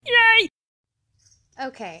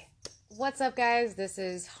Okay, what's up, guys? This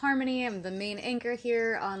is Harmony. I'm the main anchor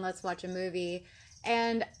here on Let's Watch a Movie,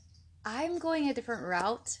 and I'm going a different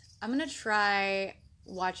route. I'm gonna try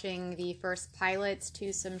watching the first pilots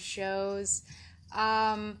to some shows.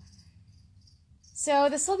 Um, so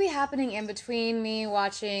this will be happening in between me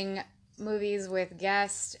watching movies with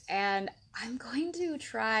guests, and I'm going to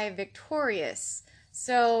try Victorious.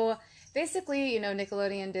 So basically,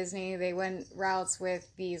 Nickelodeon, Disney, they went routes with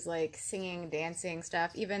these like singing, dancing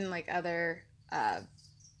stuff. Even like other, I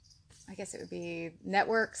guess it would be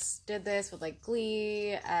networks did this with like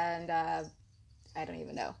Glee and I don't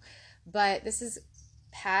even know. But this is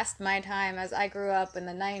past my time as I grew up in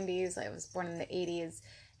the 90s. I was born in the 80s.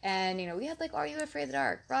 And, we had like Are You Afraid of the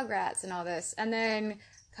Dark, Rugrats, and all this. And then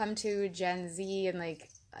come to Gen Z and like,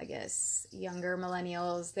 I guess, younger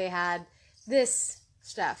millennials, they had this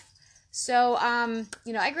stuff. So, I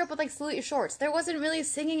grew up with like Salute Your Shorts. There wasn't really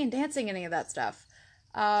singing and dancing any of that stuff.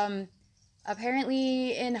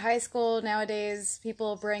 Apparently in high school nowadays,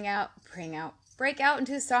 people break out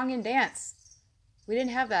into song and dance. We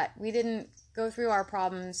didn't have that. We didn't go through our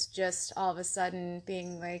problems just all of a sudden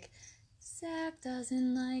being like, Zach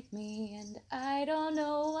doesn't like me and I don't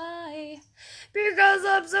know why. Because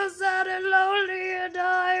I'm so sad and lonely and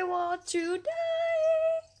I want to die.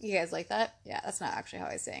 You guys like that? Yeah, that's not actually how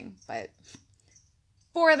I sing, but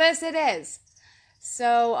for this it is.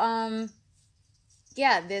 So,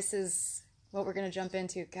 yeah, this is what we're going to jump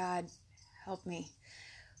into. God, help me.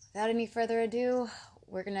 Without any further ado,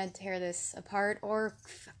 we're going to tear this apart, or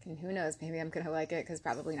fucking who knows, maybe I'm going to like it, because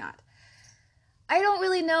probably not. I don't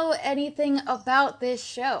really know anything about this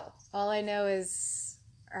show. All I know is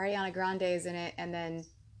Ariana Grande is in it, and then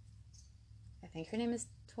I think her name is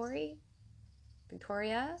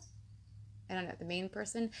Victoria? I don't know, the main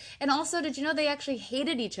person. And also, did you know they actually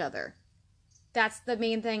hated each other? That's the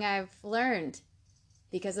main thing I've learned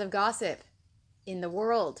because of gossip in the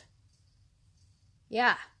world.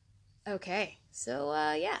 Yeah. Okay. So,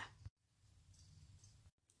 yeah.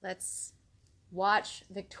 Let's watch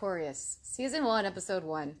Victorious. Season 1, Episode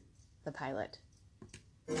 1. The pilot.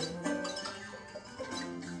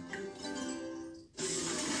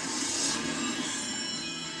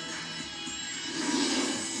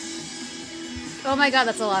 Oh my god,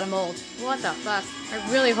 that's a lot of mold. What the fuck? I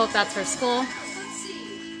really hope that's for school. Let's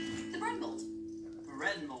see. The bread mold.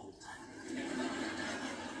 Bread mold.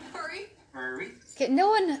 Hurry. Okay,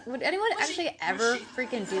 would anyone actually ever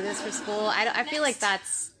freaking do this for school? I feel like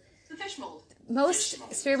that's... The fish mold. Most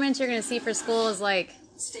experiments you're going to see for school is like...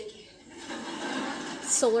 Stinky.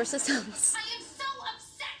 Solar systems. I am so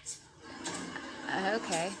upset.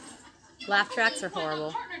 Okay. Laugh tracks are horrible.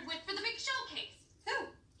 I'm partnered with for the big showcase. Who?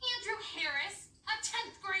 Andrew Harris, a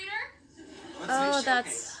 10th grader. Oh,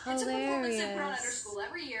 that's It's a performance they put on at our hilarious. school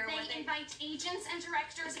every year. They invite agents and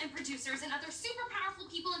directors and producers and other super powerful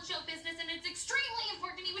people in show business, and it's extremely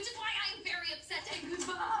important to me, which is why I am very upset. And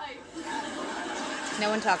goodbye. No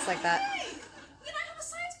one talks like that. Hey, I have a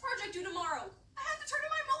science project due tomorrow. I have to turn in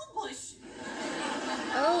my mold bush.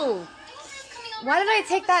 Oh. Why did I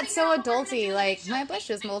take that so adulty? Like, my bush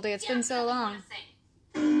is moldy. It's been so long.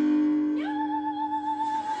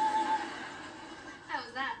 How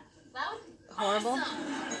was that? Loud? Horrible. Awesome.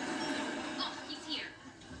 Oh, he's here.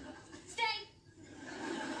 Stay.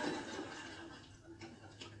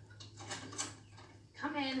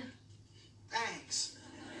 Come in. Thanks.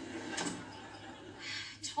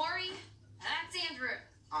 Tori, that's Andrew.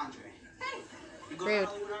 Andre. Hey. You go Rude. to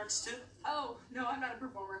Hollywood Arts too? Oh, no, I'm not a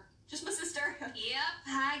performer. Just my sister. Yep,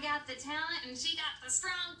 I got the talent and she got the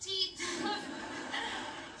strong teeth.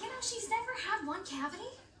 She's never had one cavity.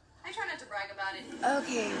 I try not to brag about it.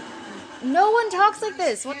 Okay. No one talks like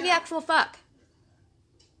this. What the actual fuck?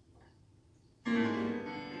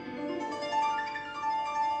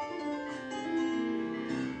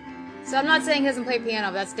 So I'm not saying he doesn't play piano,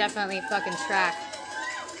 but that's definitely fucking track.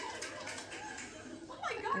 Oh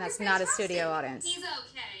my God, And that's you're not a fantastic. studio audience. He's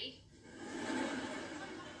okay.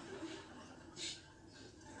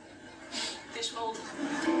 Fish mold.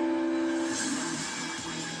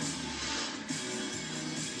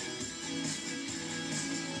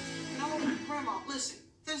 No, Grandma, listen.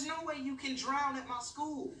 There's no way you can drown at my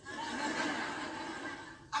school.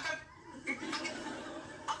 I'll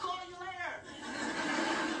call you later.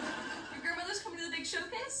 Your grandmother's coming to the big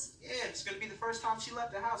showcase? Yeah, it's gonna be the first time she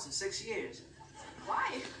left the house in 6 years.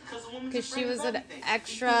 Why? Because the woman's Because she afraid was of an everything.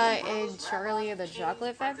 extra People, in brothers, Charlie and the rabbis, Chocolate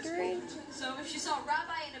kings, breakfast Factory? foods. So if she saw a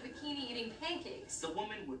rabbi in a bikini eating pancakes. The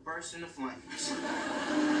woman would burst into flames. Guys,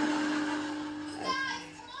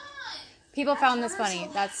 come on! People found this funny.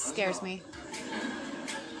 That scares me.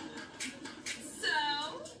 So,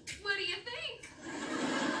 what do you think?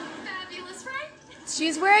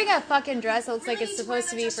 She's wearing a fucking dress that looks like it's supposed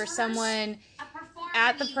to be for someone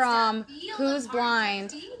at the prom who's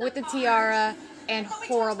blind with a tiara and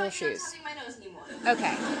horrible shoes.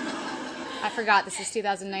 Okay. I forgot this is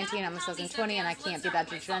 2019, I'm 2020, and I can't be that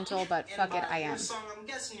judgmental, but fuck it, I am.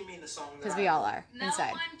 Because we all are, inside.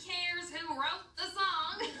 No one cares who wrote the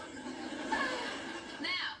song. Now,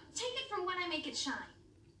 take it from When I Make It Shine.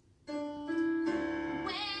 When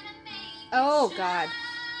I make Oh, it God. shine.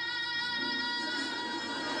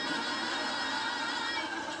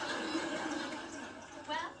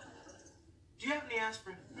 Well, Do you have any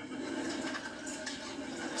aspirin?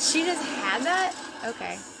 She just had that?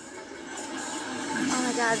 Okay. Oh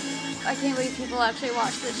my god. I can't believe people actually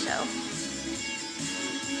watch this show.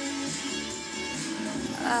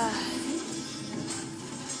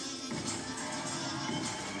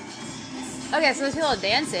 Okay, so those people are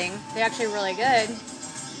dancing. They're actually really good.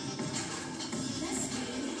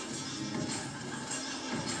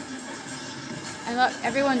 And look,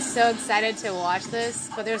 everyone's so excited to watch this,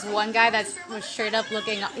 but there's one guy that's was straight up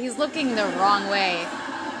looking, he's looking the wrong way.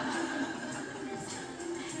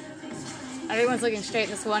 Everyone's looking straight,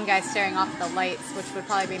 and this one guy's staring off at the lights, which would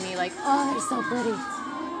probably be me, like, oh, they're so pretty.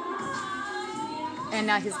 And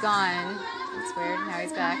now he's gone. That's weird. Now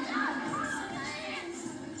he's back.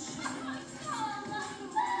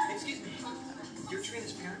 Excuse me. You're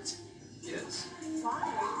Trina's parents? Yes.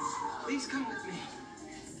 Please come with me.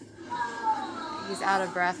 He's out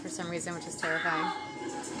of breath for some reason, which is terrifying.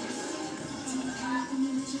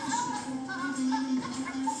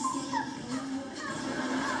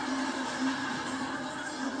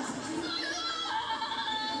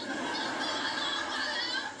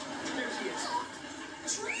 There she is.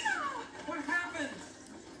 Trina! What happened?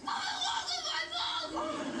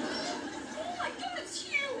 Oh my god, it's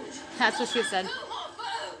huge! That's what she said.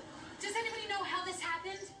 Does anybody know how this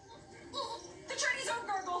happened? The Chinese are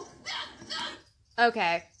gargled.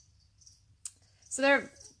 Okay. So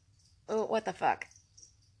they're... Oh, what the fuck?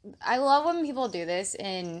 I love when people do this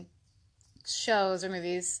in shows or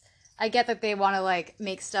movies. I get that they want to, like,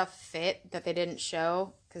 make stuff fit that they didn't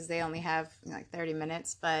show because they only have, like, 30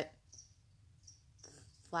 minutes, but...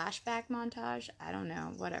 Flashback montage? I don't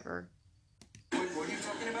know. Whatever. What are you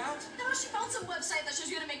talking about? No, she found some website that shows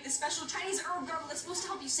you how to make this special Chinese herb gargle that's supposed to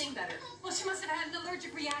help you sing better. Well, she must have had an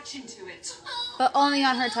allergic reaction to it. But only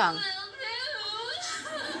on her tongue.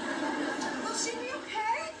 Will she be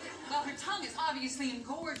okay? Well, her tongue is obviously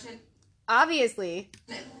engorged and... Obviously.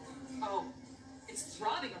 Oh, it's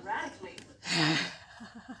throbbing erratically.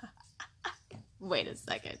 Wait a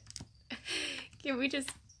second. Can we just...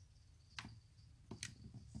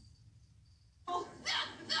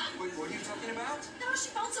 What are you talking about? No, she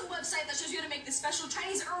found some website that shows you how to make this special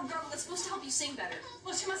Chinese herb gargle that's supposed to help you sing better.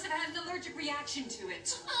 Well, she must have had an allergic reaction to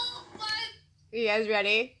it. Are you guys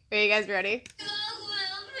ready? Are you guys ready?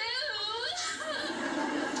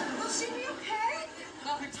 Will she be okay?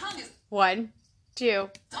 Well, her tongue is 1, 2.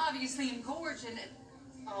 obviously engorged and...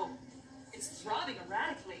 Oh, it's throbbing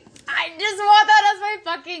erratically. I just want that as my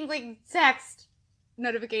fucking, like, text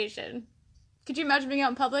notification. Could you imagine being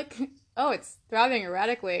out in public? Oh, it's throbbing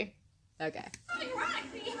erratically. Okay.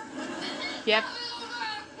 Erratically? Yep.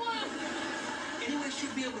 Anyone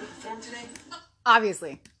should be able to perform today?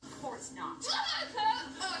 Obviously. Of course not. Stop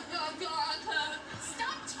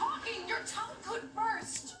talking! Your tongue could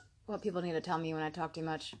burst! What people need to tell me when I talk too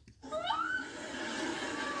much. I'm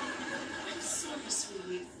sorry,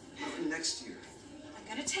 sweetie. Next year. I'm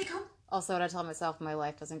gonna take her Also, what I tell myself when my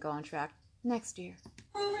life doesn't go on track. Next year.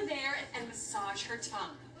 Over there and massage her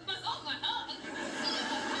tongue. Oh my god!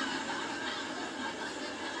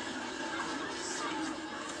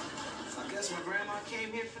 I guess my grandma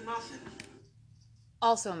came here for nothing.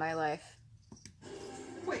 Also in my life.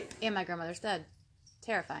 Wait, And my grandmother's dead.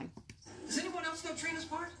 Terrifying. does anyone else know Trina's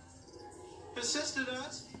part? Her sister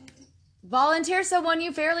does. Volunteer someone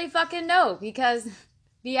you fairly fucking know, because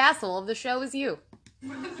the asshole of the show is you.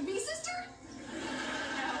 Me, sister? No.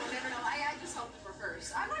 I just helped them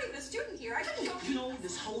rehearse. I'm not even a student here. I didn't go. You know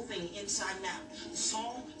this whole thing inside and out. The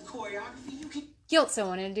song, the choreography, you can Guilt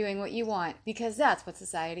someone into doing what you want, because that's what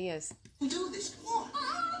society is. do this. Come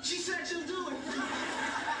on. She said she'll do it.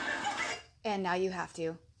 And now you have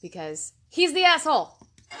to, because he's the asshole.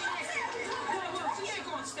 Whoa, you can't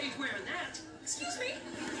go on stage wearing that. Excuse me?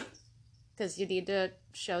 Because you need to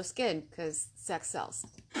show skin, because sex sells.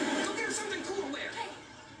 Go get her something cool to wear.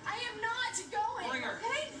 I am not going. Bring her.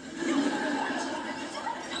 Okay?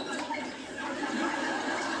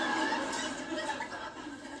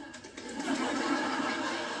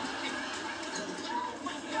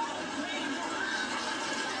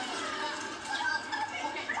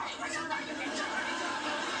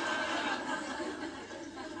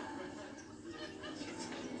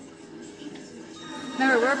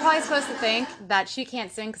 were probably supposed to think that she can't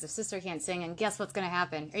sing because her sister can't sing, and guess what's gonna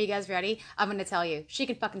happen? Are you guys ready? I'm gonna tell you. She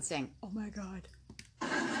can fucking sing. Oh my god.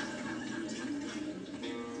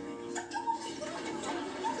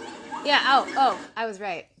 Yeah, oh, I was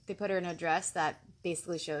right. They put her in a dress that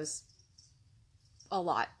basically shows a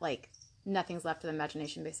lot. Like, nothing's left to the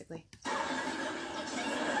imagination, basically.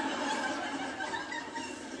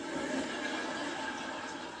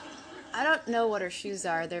 I don't know what her shoes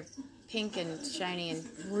are. They're pink and shiny and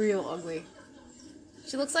real ugly.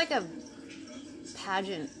 She looks like a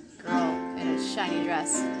pageant girl in a shiny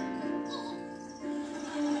dress.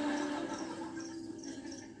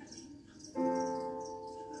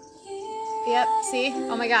 Yep, see?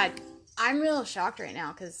 Oh my god. I'm real shocked right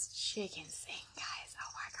now because she can sing, guys.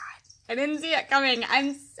 Oh my god. I didn't see it coming.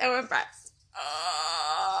 I'm so impressed.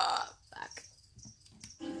 Oh, fuck.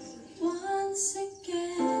 Once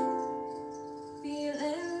again,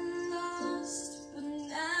 feeling lost, but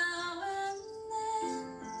now and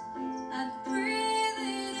then I breathe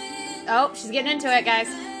it in. Oh, she's getting into it, guys.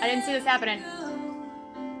 I didn't see this happening.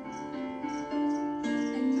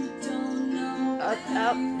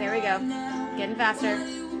 Oh, there we go. Getting faster.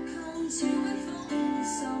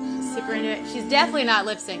 Super into it. She's definitely not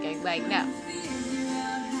lip syncing. Like, no.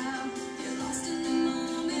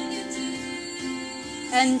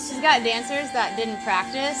 And she's got dancers that didn't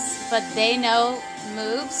practice, but they know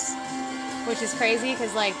moves, which is crazy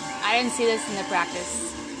because, like, I didn't see this in the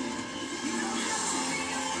practice.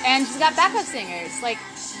 And she's got backup singers. Like,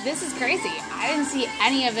 this is crazy. I didn't see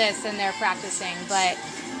any of this in their practicing, but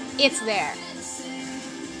it's there.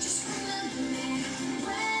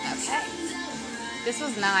 Okay. This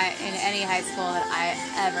was not in any high school that I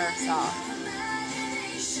ever saw.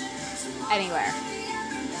 Anywhere.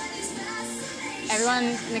 Everyone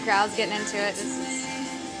in the crowd's getting into it. This is,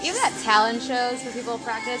 even at talent shows where people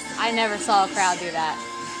practice, I never saw a crowd do that.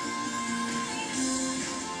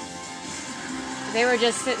 They were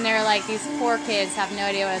just sitting there like, these poor kids have no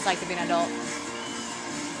idea what it's like to be an adult.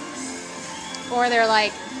 Or they're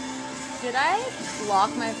like, did I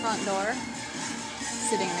lock my front door?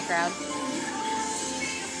 Sitting in the crowd.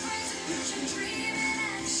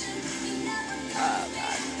 Oh,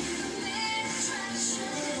 God.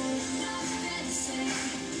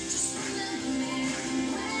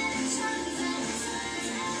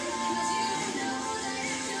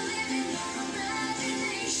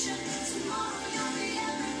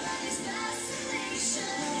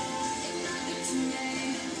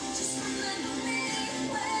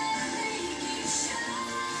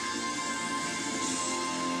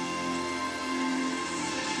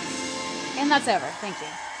 And that's over. Thank you.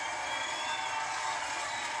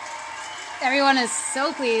 Everyone is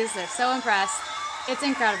so pleased. They're so impressed. It's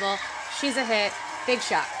incredible. She's a hit. Big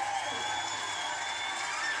shock.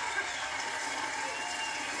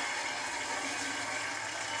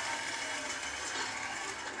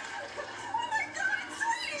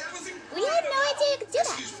 We had no idea you could do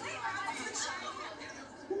that.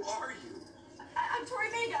 Who are you? I'm Tori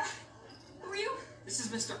Vega. Who are you? This is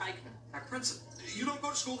Mr. Eichmann, our principal. You don't go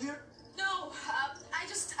to school here? No, I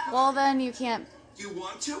just. Well, then you can't Do you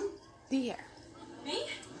want to? be here. Me?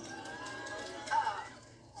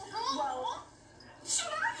 Well, should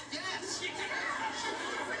I? Yes.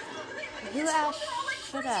 Who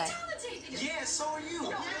asked should I? Talented. Yeah, so are you.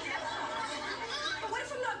 But what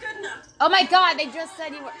if I'm not good enough? Oh my god, they just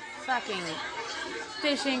said you were fucking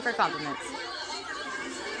fishing for compliments.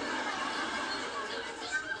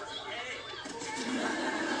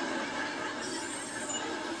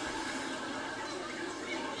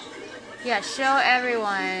 Yeah, show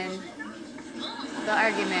everyone the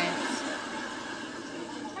argument.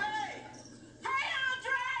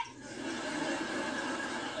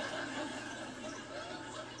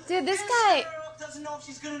 Dude, this guy, Doesn't know if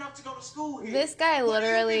she's good enough to go to school here. this guy What do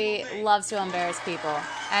you literally people think? loves to embarrass people,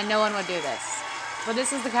 and no one would do this. But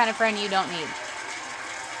this is the kind of friend you don't need.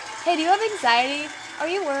 Hey, do you have anxiety? Are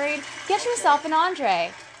you worried? Get yourself an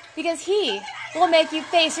Andre, because he will make you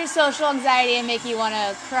face your social anxiety and make you want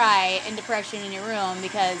to cry in depression in your room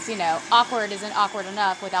because, you know, awkward isn't awkward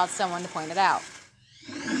enough without someone to point it out.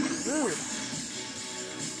 Rude.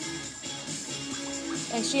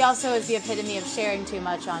 And she also is the epitome of sharing too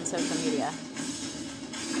much on social media.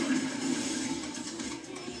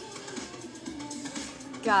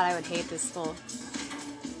 God, I would hate this school.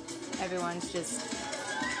 Everyone's just,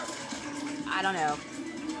 I don't know.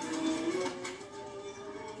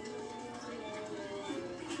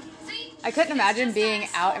 I couldn't imagine being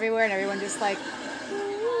out everywhere and everyone just like,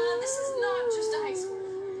 This is not just a high school.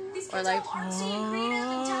 These kids or like, are artsy and creative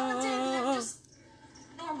and talented. They're just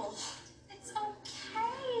normal. It's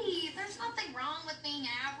okay. There's nothing wrong with being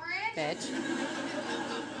bitch.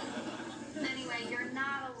 Anyway, you're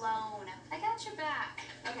not alone. I got your back.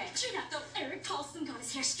 Okay. Tune out though. Eric Paulson got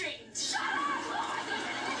his hair straightened. Shut up!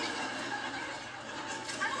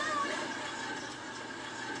 I'm alone.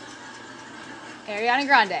 Ariana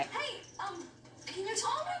Grande. Hey, can you tell?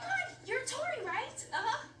 Oh my God, you're Tori, right?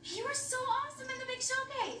 You were so awesome in the big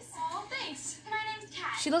showcase. Oh, thanks. My name's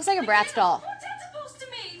Kat. She looks like a Bratz doll. What's that supposed to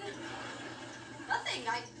mean? Nothing.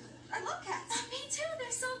 I love cats. Me too.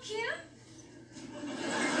 They're so cute.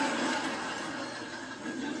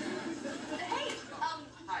 Hey,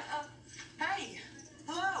 Hi. Hey.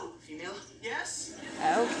 Hello, female. Yes?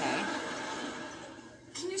 Okay.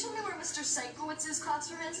 Can you tell me where Mr. Sienkiewicz's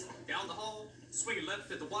classroom is? Down the hall, swing your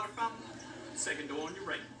left at the water fountain, second door on your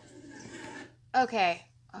right. Okay.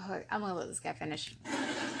 Oh, I'm gonna let this guy finish.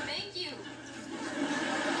 thank you.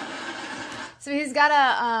 So he's got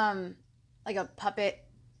a like a puppet.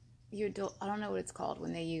 I don't know what it's called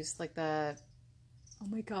when they use like the. Oh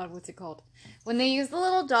my God, what's it called? When they use the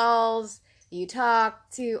little dolls, you talk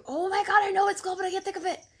to. Oh my God, I know what it's called, but I can't think of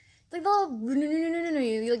it. Like the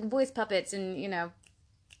little like voice puppets, and you know,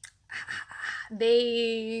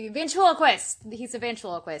 they ventriloquist. He's a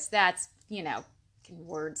ventriloquist. That's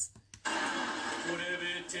words. Whatever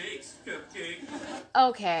it takes, cupcake.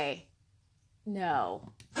 Okay.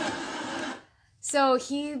 No. So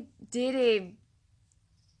he did a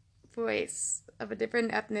voice of a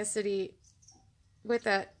different ethnicity with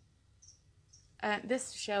a...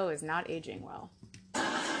 this show is not aging well.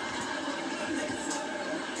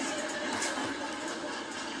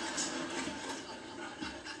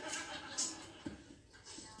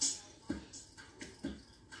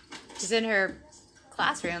 She's in her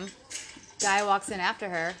classroom. Guy walks in after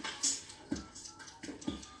her.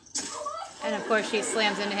 And of course she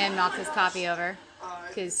slams into him, knocks his coffee over.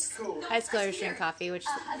 Because high schoolers drink coffee, which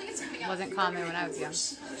I think it's coming out. wasn't common when I was young.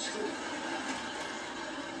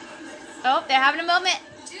 Oh, they're having a moment.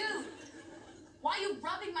 Dude, why are you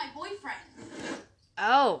rubbing my boyfriend?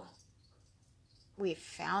 Oh. We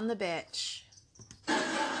found the bitch.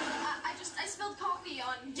 I spilled coffee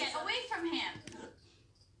on. Get away from him.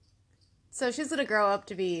 So she's gonna grow up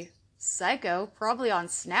to be psycho, probably on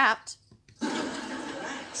Snapped.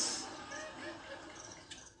 Relax.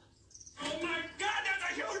 Oh my God, that's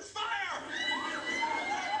a huge fire!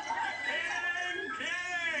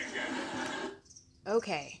 King!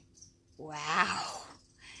 Okay. Wow.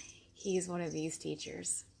 He's one of these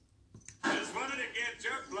teachers. Just wanted to get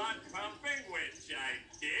your blood pumping, which I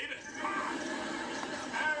did. All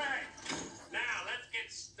right, now let's get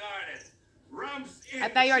started. Rumps in I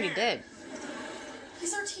thought you already chair. did.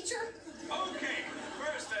 He's our teacher? Okay,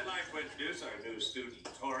 first I'd like to introduce our new student,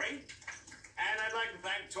 Tori. And I'd like to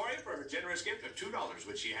thank Tori for her generous gift of $2,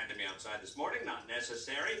 which she handed me outside this morning. Not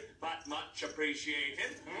necessary, but much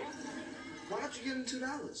appreciated. Why don't you give him $2? I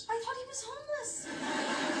thought he was homeless.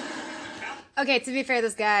 Okay, to be fair,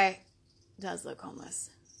 this guy does look homeless.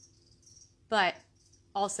 But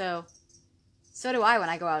also, so do I when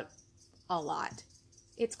I go out a lot.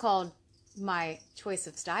 It's called my choice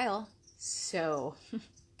of style. So,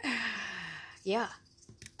 yeah.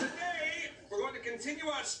 Today, we're going to continue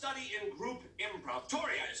our study in group improv.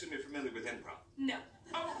 Tori, I assume you're familiar with improv. No.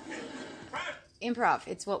 Okay. Right. Improv,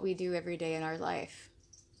 it's what we do every day in our life.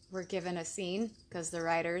 We're given a scene because the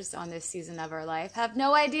writers on this season of our life have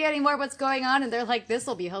no idea anymore what's going on, and they're like, this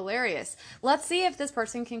will be hilarious. Let's see if this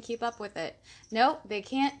person can keep up with it. No, they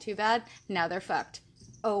can't. Too bad. Now they're fucked.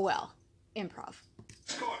 Oh well. Improv.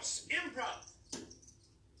 Of course, improv.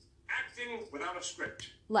 Acting without a script.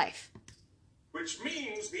 Life. Which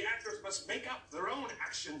means the actors must make up their own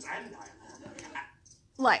actions and dialogue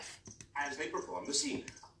Life. as they perform the scene.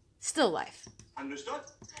 Still life. Understood?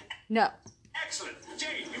 No. Excellent.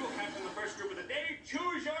 Jane, you will captain the first group of the day.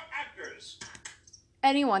 Choose your actors.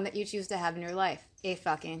 Anyone that you choose to have in your life,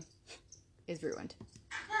 fucking is ruined.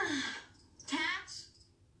 Kat,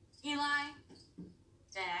 Eli,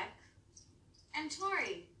 Beck, and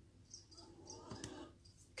Tori.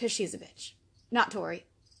 Because she's a bitch. Not Tori.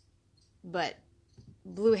 But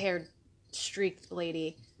blue-haired, streaked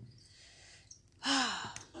lady.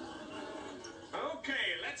 Okay,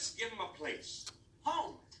 let's give them a place.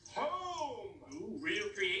 Home. Home. Ooh, real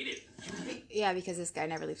creative. Yeah, because this guy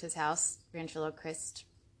never leaves his house. Ventriloquist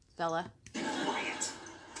fella. Quiet.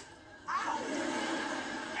 Ow.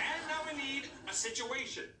 And now we need a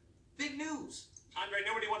situation. Big news. Andre,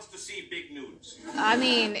 nobody wants to see big nudes. I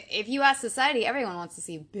mean, if you ask society, everyone wants to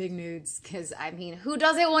see big nudes. Because, I mean, who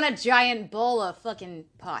doesn't want a giant bowl of fucking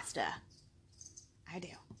pasta? I do.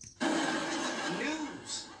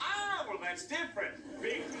 News. Ah, well, that's different.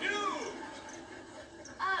 Big news.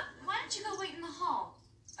 Why don't you go wait in the hall?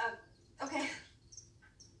 Okay.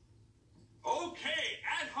 Okay,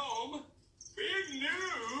 at home, big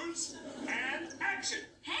news and action.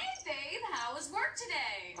 Hey, babe, how was work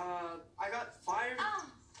today? I got fired. Oh,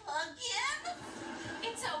 again?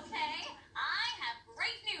 It's okay. I have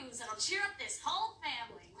great news that'll cheer up this whole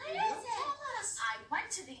family. What is it? Tell us. I went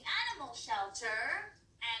to the animal shelter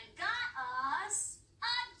and got us a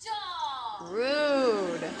dog.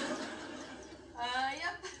 Rude.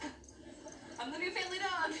 Yep. I'm the new family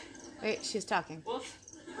dog. Wait, she's talking. Woof.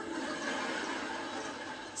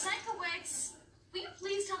 Psychowicz, will you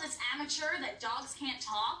please tell this amateur that dogs can't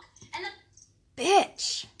talk and that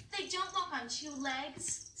Bitch. they don't walk on two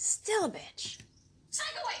legs? Still a bitch.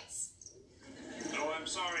 Psychowicz! Oh, I'm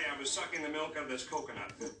sorry. I was sucking the milk out of this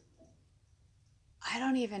coconut. I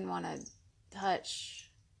don't even want to touch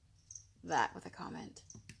that with a comment.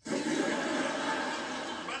 But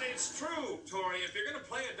it's true, Tori. If you're going to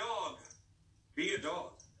play a dog, be a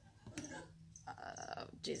dog. Oh,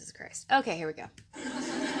 Jesus Christ. Okay, here we go.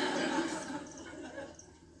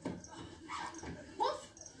 Wolf!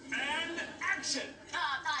 And action.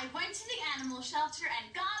 I went to the animal shelter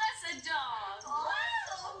and got us a dog.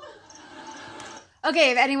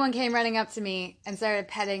 Okay, if anyone came running up to me and started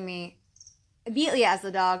petting me immediately as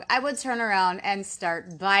the dog, I would turn around and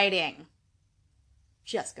start biting.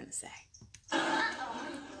 Just gonna say. Uh-oh.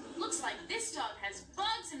 Looks like this dog has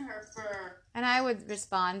bugs in her fur. And I would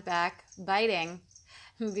respond back, biting.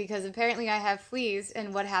 Because apparently I have fleas,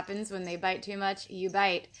 and what happens when they bite too much? You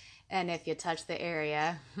bite. And if you touch the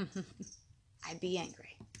area, I'd be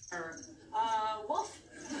angry. Wolf.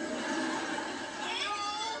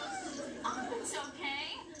 Oh, it's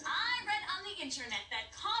okay. I read on the internet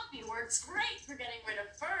that coffee works great for getting rid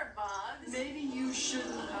of fur bugs. Maybe you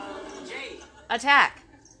shouldn't, Jade. Attack.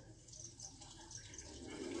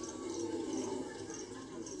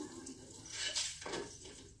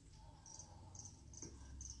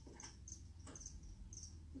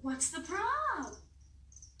 What's the problem?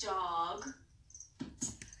 Dog.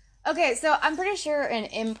 Okay, so I'm pretty sure in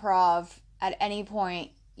improv, at any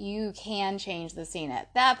point, you can change the scene.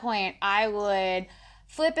 At that point, I would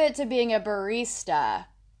flip it to being a barista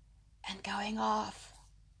and going off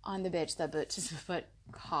on the bitch that just put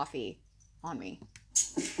coffee on me.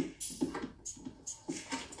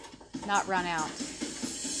 Not run out.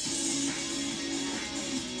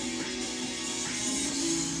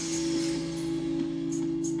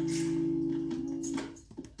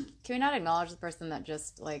 Can we not acknowledge the person that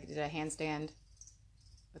just, like, did a handstand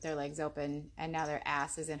with their legs open and now their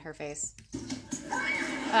ass is in her face?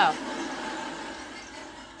 Oh.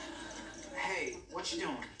 Hey, what you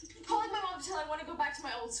doing? Calling my mom to tell her I want to go back to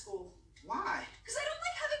my old school. Why? Because I don't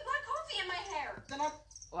like having black coffee in my hair. Then I'll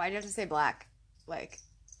Why'd you have to say black? Like,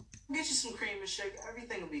 get you some cream and shake.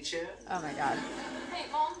 Everything will be chill. oh my god. Hey,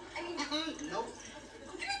 Mom. I mean, Nope.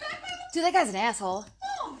 give me back my Dude, that guy's an asshole.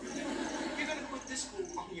 mom. You're gonna quit this school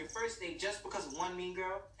on your first date just because of one mean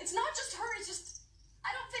girl? It's not just her. It's just I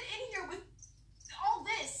don't fit in here with all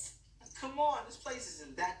this. Come on, this place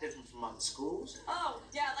isn't that different from other schools. Oh,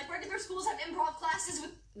 yeah, like regular schools have improv classes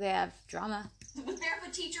They have drama. with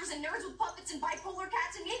barefoot teachers and nerds with puppets and bipolar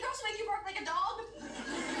cats and mean girls who make you bark like a dog.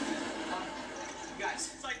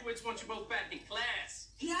 Guys, Psychowicz wants you both back in class.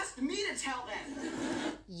 He asked me to tell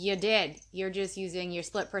them. You did. You're just using your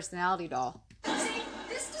split personality doll. See,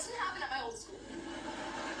 this doesn't happen at my old school.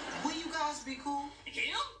 Will you guys be cool?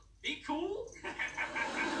 Him? Be cool?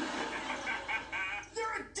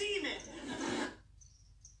 You're a demon.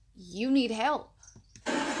 You need help.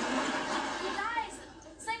 You guys,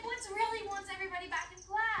 Psychowicz really wants everybody back in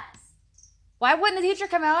class. Why wouldn't the teacher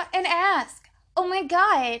come out and ask? Oh my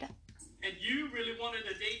god. And you really wanted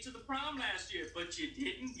a date to the prom last year, but you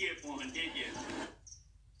didn't get one, did you?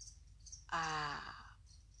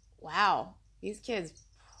 Wow. These kids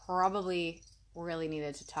probably really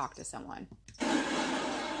needed to talk to someone.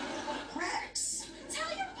 Rex. Tell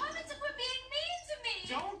your puppet to quit being mean to me.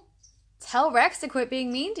 Don't. Tell Rex to quit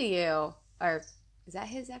being mean to you. Or, is that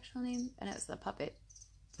his actual name? I know it's the puppet.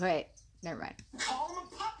 Wait, never mind. Call him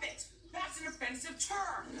a puppet. That's an offensive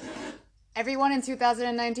term. Everyone in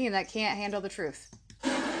 2019 that can't handle the truth.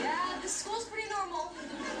 Yeah, this school's pretty normal.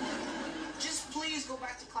 Just please go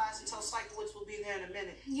back to class and tell Psychowicz we'll be there in a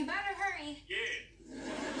minute. You better hurry. Yeah.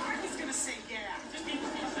 I was gonna say yeah. Just keep it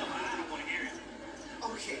to yourself. I don't want to hear it.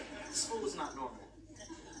 Okay, school is not normal.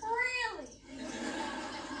 Really?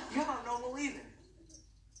 You're not normal either.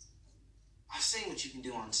 I've seen what you can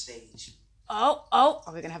do on stage. Oh,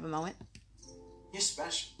 are we gonna have a moment? You're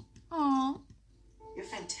special. Aw, You're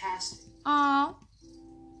fantastic. aw,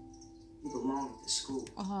 You belong at this school.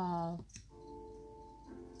 aw.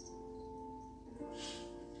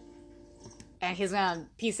 And he's gonna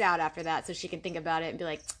peace out after that so she can think about it and be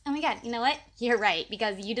like, oh my god, you know what? You're right,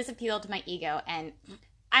 because you just appealed to my ego and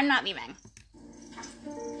I'm not leaving.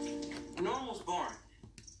 Normal's boring.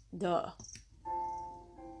 Duh.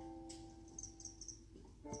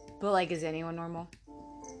 But, like, is anyone normal?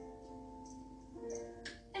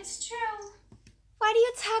 It's true. Why do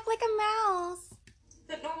you talk like a mouse?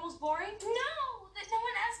 That normal's boring? No, that no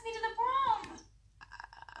one asked me to the prom.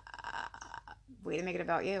 Way to make it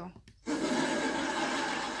about you.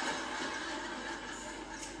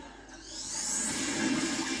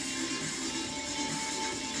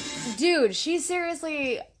 Dude, she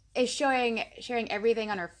seriously is sharing everything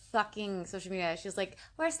on her fucking social media. She's like,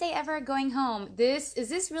 worst day ever, going home. Is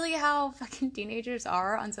this really how fucking teenagers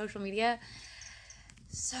are on social media?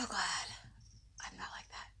 So glad I'm not like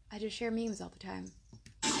that. I just share memes all the time.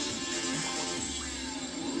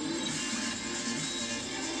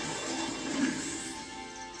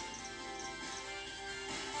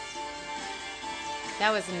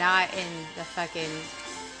 That was not in the fucking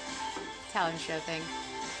talent show thing.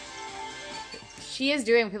 She is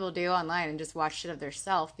doing what people do online and just watch shit of their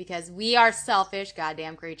self because we are selfish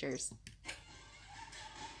goddamn creatures.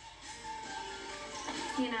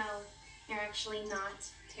 You know, you're actually not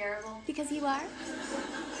terrible. Because you are?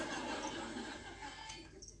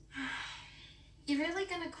 You really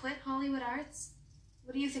gonna quit Hollywood Arts?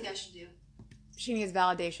 What do you think I should do? She needs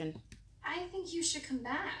validation. I think you should come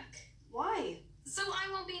back. Why? So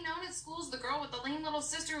I won't be known at school as the girl with the lame little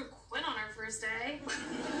sister who quit on her first day.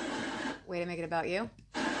 Way to make it about you.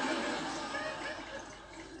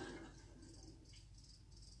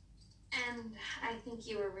 And I think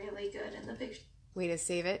you were really good in the big Way to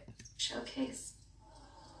save it. showcase.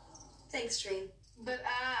 Thanks, Dream. But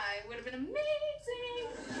I would have been amazing.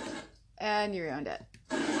 And you ruined it.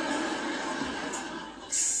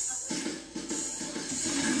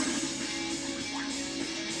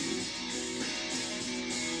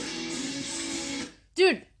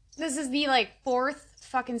 Dude, this is the like 4th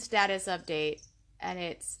fucking status update and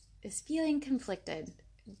it's feeling conflicted.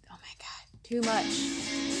 Oh my god, too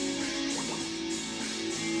much.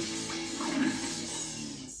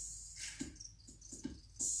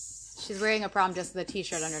 She's wearing a prom dress with a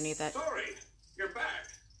t-shirt underneath it. Tori, you're back.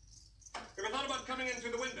 Ever thought about coming in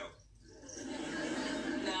through the window?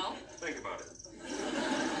 No. Think about it.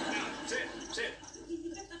 Now, sit.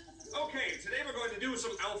 Okay, today we're going to do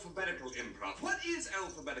some alphabetical improv. What is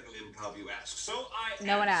alphabetical improv, you ask? So I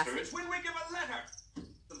No one answer. asked. It's when we give a letter to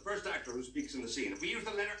the first actor who speaks in the scene. If we use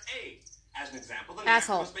the letter A as an example, then the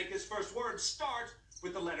actor Asshole. must make his first word start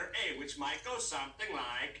with the letter A, which might go something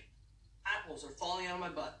like... Apples are falling out of my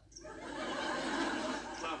butt.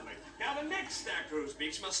 Lovely. Now the next actor who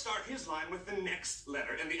speaks must start his line with the next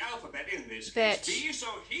letter in the alphabet, in this Bitch. case B, so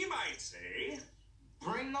he might say...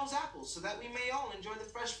 Bring those apples so that we may all enjoy the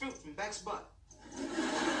fresh fruit from Beck's butt.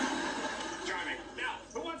 Charming. Now,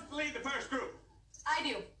 who wants to lead the first group? I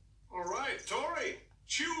do. All right, Tori,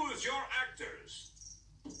 choose your actors.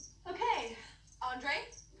 Okay. Andre,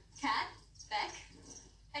 Kat, Beck,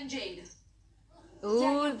 and Jade.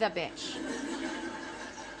 Ooh, the bitch.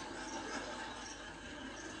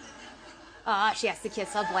 She has to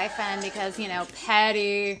kiss her boyfriend because, you know,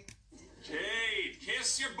 petty. Jade,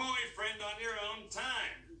 kiss your boyfriend on your own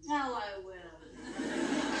time. Hell, I will.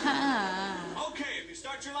 Huh. Okay, if you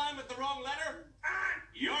start your line with the wrong letter,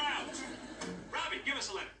 you're out. Robbie, give us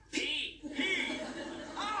a letter. P. P.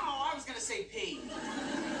 Oh, I was gonna say P.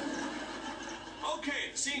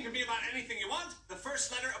 Okay, the scene can be about anything you want. The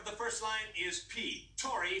first letter of the first line is P.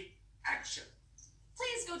 Tori, action.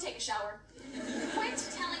 Please go take a shower. Quit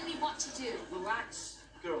telling me what to do. Relax,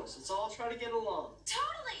 girls. Let's all try to get along.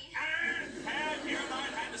 Totally. And your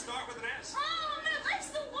line had to start with an S. Oh, no, that's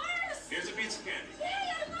the worst. Here's a piece of candy. Yay,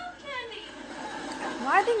 I love candy.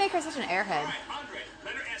 Why did they make her such an All airhead? right, Andre,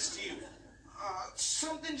 letter S to you.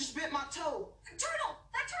 Something just bit my toe. Turtle.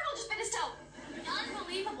 That turtle just bit his toe.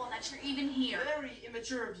 Unbelievable that you're even here. Very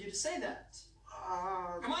immature of you to say that.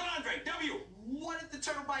 Come on, Andre, W. What if the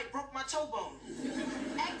turtle bite broke my toe bone?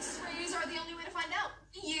 X-rays are the only way to find out.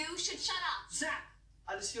 You should shut up. Zap!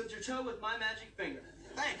 I just healed your toe with my magic finger.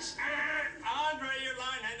 Thanks. Andre, your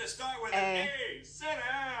line had to start with an A. Sit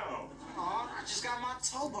down. Aw, I just got my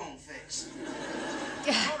toe bone fixed.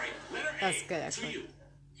 Tori, letter A. That's good, to actually. you.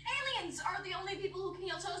 Aliens are the only people who can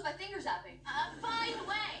heal toes by finger zapping. By the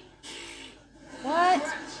way, What?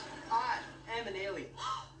 Correct. I am an alien.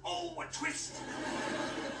 Oh, a twist.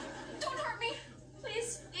 don't hurt me,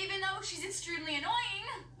 please. Even though she's extremely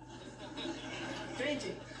annoying.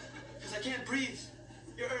 Fainting. Because I can't breathe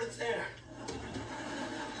your Earth's air.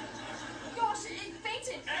 Gosh, it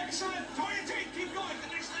fainted. Excellent. Tori and Jade, keep going.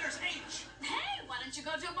 The next letter's H. Hey,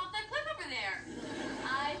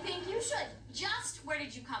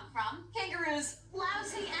 did you come from? Kangaroos.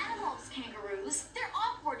 Lousy animals, kangaroos. They're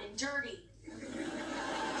awkward and dirty.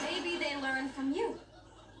 Maybe they learned from you.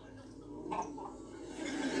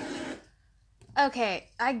 Okay,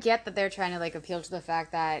 I get that they're trying to like appeal to the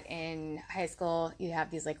fact that in high school you have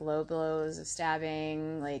these like low blows of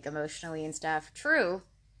stabbing, like emotionally and stuff. True,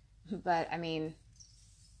 but I mean,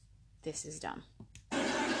 this is dumb.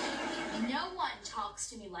 No one talks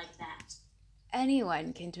to me like that.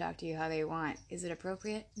 Anyone can talk to you how they want. Is it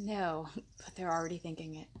appropriate? No, but they're already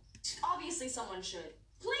thinking it. Obviously someone should.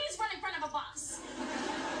 Please run in front of a bus.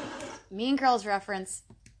 Mean Girls reference.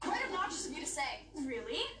 Quite obnoxious of you to say.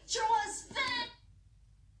 Really? Sure was.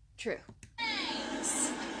 True.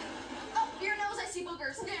 Thanks. Oh, your nose, I see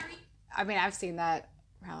boogers. Very I mean, I've seen that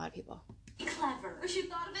around a lot of people. Clever. wish you'd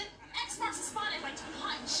thought of it. X marks the spot I'd like to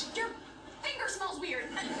punch. Your finger smells weird.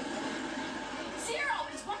 0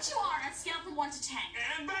 is what you are on a scale from 1 to 10.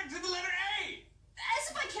 And back to the letter A.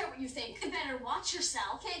 As if I care what you think. You better watch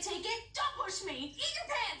yourself. Can't take it? Don't push me. Eat your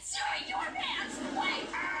pants! Eat your pants. Wait.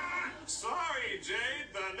 Sorry,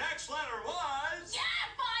 Jade. The next letter was... Yeah,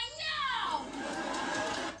 fine now.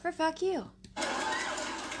 For fuck you. Keep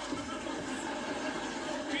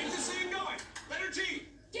the scene going. Letter T.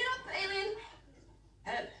 Get up, alien!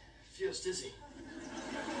 Head feels dizzy.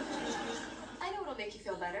 I know what'll make you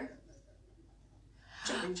feel better.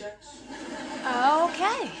 Jumping jacks?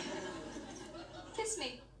 Okay. Kiss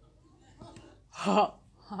me.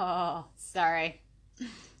 Oh, sorry.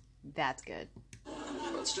 That's good.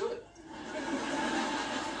 Let's do it.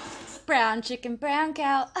 Brown chicken, brown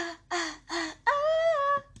cow. Ah, ah, ah,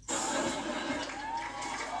 ah.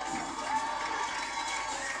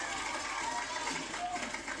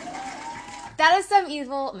 That is some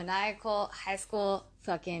evil, maniacal, high school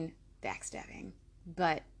fucking backstabbing.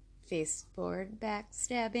 But face forward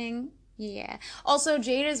backstabbing. Yeah. Also,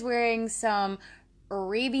 Jade is wearing some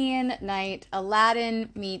Arabian Night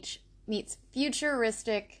Aladdin meets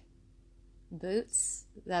futuristic boots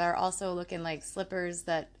that are also looking like slippers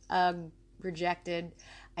that UGG rejected.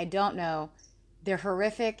 I don't know. They're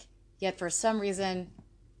horrific, yet for some reason,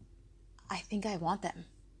 I think I want them.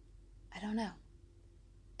 I don't know.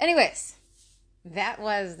 Anyways, that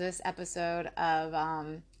was this episode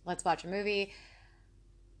of Let's Watch a Movie.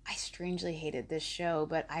 I strangely hated this show,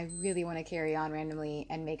 but I really want to carry on randomly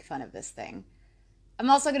and make fun of this thing. I'm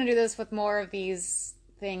also going to do this with more of these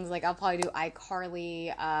things. Like, I'll probably do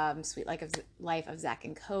iCarly, Sweet Life of Zach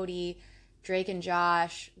and Cody, Drake and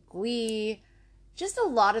Josh, Glee. Just a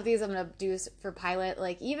lot of these I'm going to do for pilot.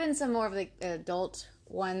 Like, even some more of the adult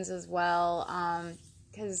ones as well,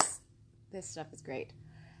 because this stuff is great.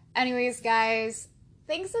 Anyways, guys,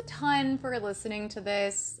 thanks a ton for listening to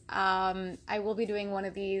this. I will be doing one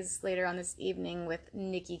of these later on this evening with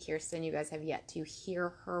Nikki Kirsten. You guys have yet to hear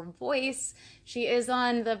her voice. She is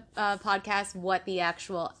on the podcast What the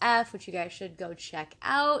Actual F, which you guys should go check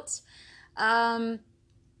out. Our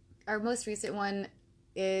most recent one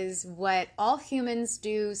is What All Humans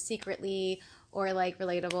Do Secretly, or like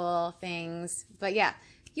relatable things. But yeah,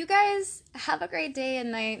 you guys have a great day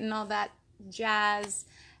and night and all that jazz.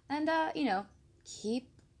 And, keep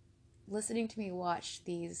listening to me watch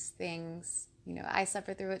these things. I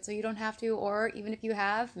suffer through it, so you don't have to. Or even if you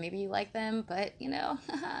have, maybe you like them, but, yeah.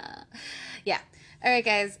 All right,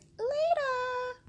 guys. Later.